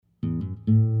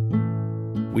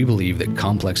We believe that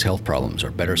complex health problems are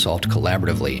better solved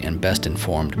collaboratively and best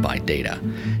informed by data.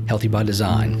 Healthy by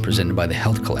Design, presented by the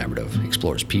Health Collaborative,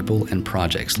 explores people and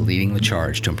projects leading the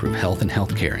charge to improve health and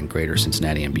healthcare in Greater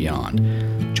Cincinnati and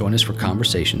beyond. Join us for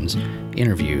conversations,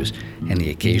 interviews, and the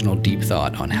occasional deep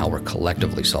thought on how we're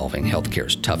collectively solving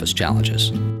healthcare's toughest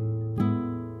challenges.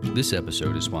 This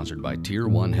episode is sponsored by Tier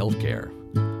 1 Healthcare.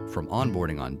 From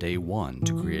onboarding on day one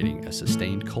to creating a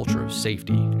sustained culture of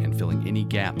safety and filling any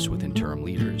gaps with interim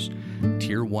leaders,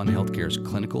 Tier 1 Healthcare's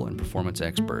clinical and performance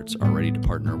experts are ready to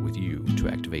partner with you to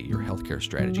activate your healthcare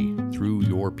strategy through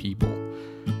your people.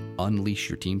 Unleash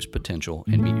your team's potential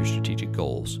and meet your strategic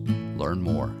goals. Learn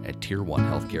more at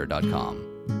tier1healthcare.com.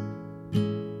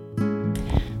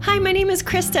 Hi, my name is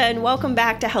Krista, and welcome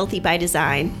back to Healthy by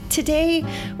Design. Today,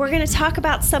 we're going to talk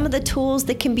about some of the tools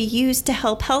that can be used to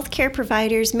help healthcare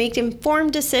providers make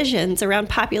informed decisions around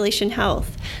population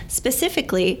health.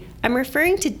 Specifically, I'm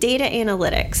referring to data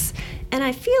analytics. And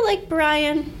I feel like,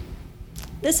 Brian,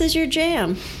 this is your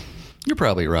jam. You're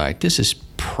probably right. This is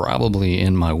probably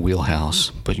in my wheelhouse,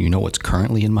 but you know what's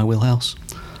currently in my wheelhouse?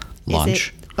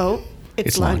 Lunch.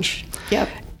 It's lunch. Yep.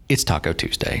 It's Taco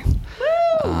Tuesday.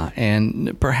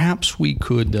 And perhaps we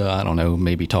could,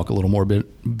 maybe talk a little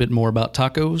bit more about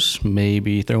tacos,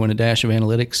 maybe throw in a dash of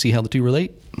analytics, see how the two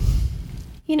relate.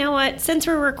 You know what? Since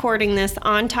we're recording this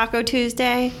on Taco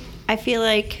Tuesday, I feel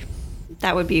like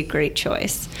that would be a great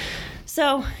choice.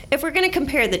 So if we're going to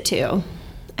compare the two,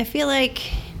 I feel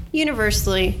like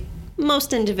universally,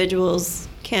 most individuals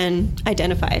can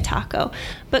identify a taco.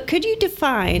 But could you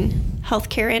define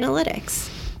healthcare analytics?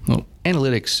 Well,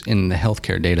 analytics in the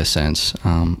healthcare data sense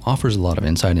offers a lot of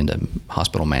insight into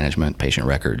hospital management, patient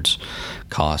records,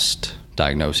 cost,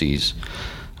 diagnoses,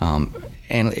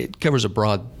 and it covers a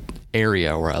broad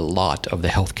area or a lot of the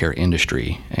healthcare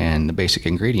industry. And the basic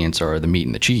ingredients are the meat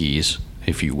and the cheese,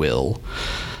 if you will,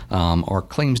 are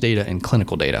claims data and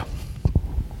clinical data.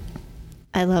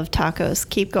 I love tacos.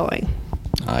 Keep going.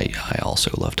 I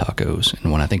also love tacos.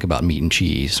 And when I think about meat and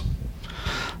cheese,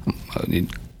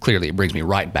 clearly, it brings me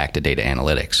right back to data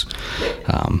analytics.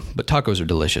 But tacos are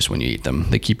delicious when you eat them.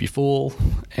 They keep you full,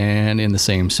 and in the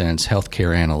same sense,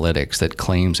 healthcare analytics, that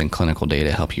claims and clinical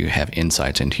data help you have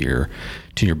insights into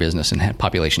your business and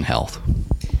population health.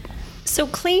 So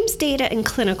claims data and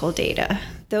clinical data,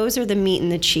 those are the meat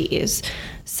and the cheese.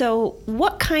 So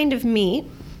what kind of meat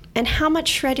and how much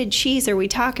shredded cheese are we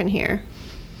talking here?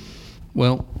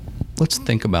 Well, let's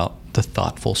think about the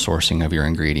thoughtful sourcing of your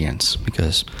ingredients,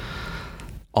 because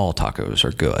all tacos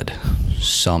are good.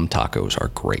 Some tacos are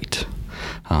great.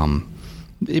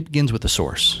 It begins with the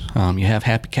source. You have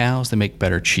happy cows that make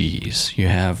better cheese. You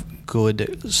have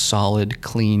good, solid,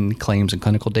 clean claims and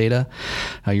clinical data.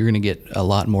 You're going to get a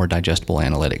lot more digestible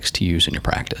analytics to use in your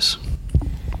practice.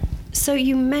 So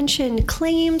you mentioned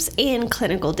claims and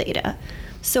clinical data.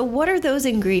 So what are those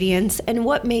ingredients, and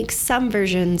what makes some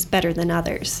versions better than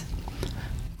others?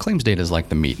 Claims data is like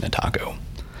the meat in a taco.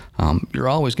 You're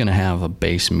always going to have a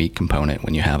base meat component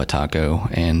when you have a taco,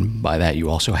 and by that you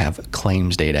also have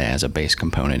claims data as a base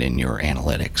component in your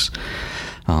analytics.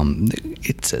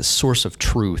 It's a source of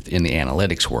truth in the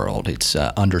analytics world. It's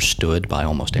understood by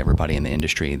almost everybody in the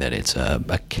industry that it's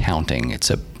accounting. It's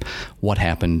what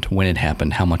happened, when it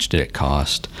happened, how much did it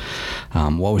cost,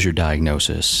 what was your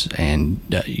diagnosis, and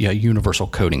a universal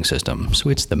coding system. So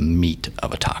it's the meat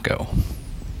of a taco.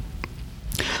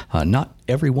 Not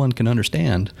everyone can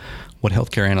understand what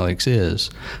healthcare analytics is,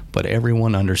 but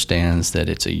everyone understands that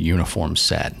it's a uniform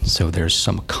set. So there's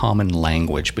some common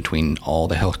language between all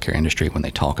the healthcare industry when they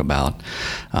talk about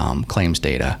claims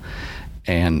data.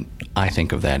 And I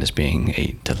think of that as being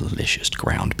a delicious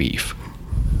ground beef.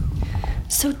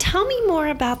 So tell me more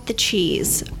about the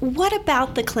cheese. What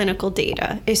about the clinical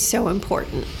data is so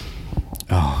important?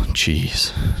 Oh,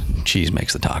 cheese. Cheese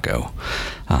makes the taco.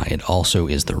 It also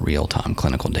is the real-time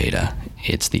clinical data.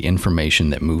 It's the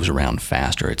information that moves around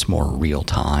faster. It's more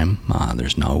real-time.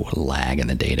 There's no lag in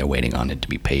the data waiting on it to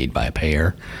be paid by a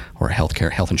payer or a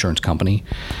health insurance company.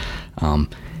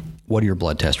 What are your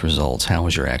blood test results? How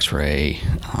was your x-ray?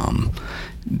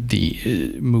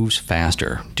 It moves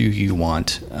faster. Do you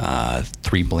want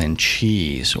 3-blend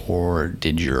cheese, or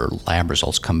did your lab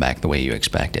results come back the way you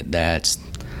expected? That's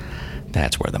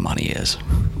where the money is.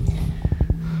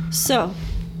 So,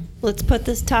 let's put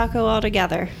this taco all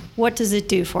together. What does it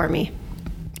do for me?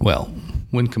 Well,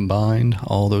 when combined,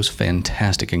 all those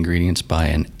fantastic ingredients by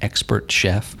an expert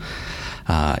chef,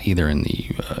 either in the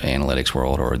analytics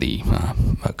world or the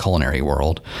culinary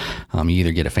world, you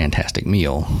either get a fantastic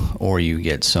meal or you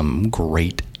get some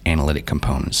great analytic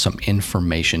components, some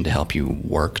information to help you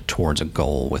work towards a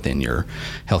goal within your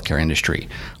healthcare industry.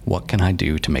 What can I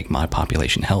do to make my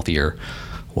population healthier?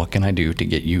 What can I do to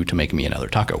get you to make me another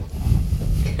taco?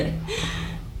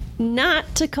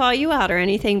 Not to call you out or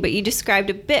anything, but you described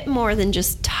a bit more than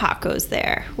just tacos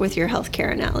there with your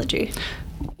healthcare analogy.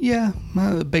 Yeah,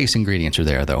 the base ingredients are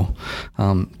there, though.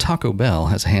 Taco Bell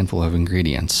has a handful of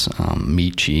ingredients,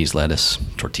 meat, cheese, lettuce,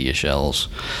 tortilla shells,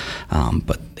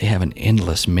 but they have an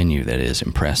endless menu that is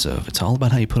impressive. It's all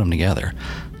about how you put them together.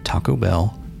 Taco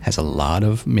Bell has a lot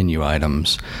of menu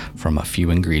items from a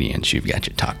few ingredients. You've got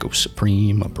your taco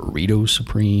supreme, a burrito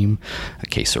supreme, a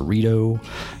quesarito,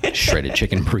 a shredded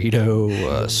chicken burrito,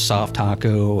 a soft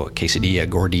taco, a quesadilla,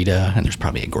 gordita, and there's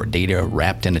probably a gordita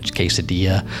wrapped in a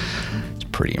quesadilla. It's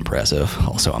pretty impressive.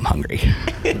 Also, I'm hungry.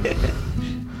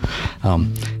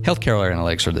 Healthcare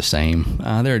analytics are the same.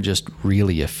 There are just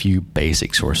really a few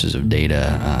basic sources of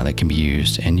data that can be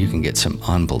used, and you can get some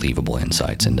unbelievable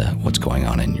insights into what's going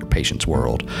on in your patient's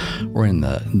world or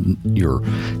in your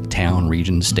town,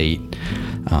 region, state.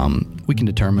 We can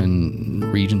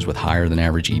determine regions with higher than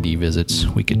average ED visits.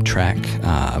 We could track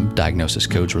diagnosis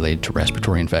codes related to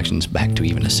respiratory infections back to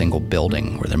even a single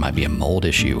building where there might be a mold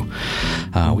issue.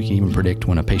 We can even predict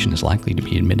when a patient is likely to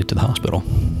be admitted to the hospital.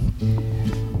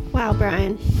 Wow,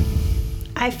 Brian.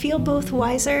 I feel both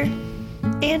wiser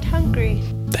and hungry.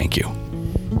 Thank you.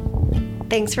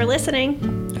 Thanks for listening.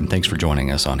 And thanks for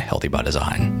joining us on Healthy by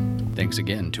Design. Thanks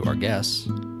again to our guests.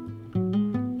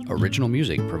 Original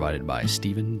music provided by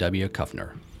Stephen W.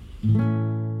 Kuffner.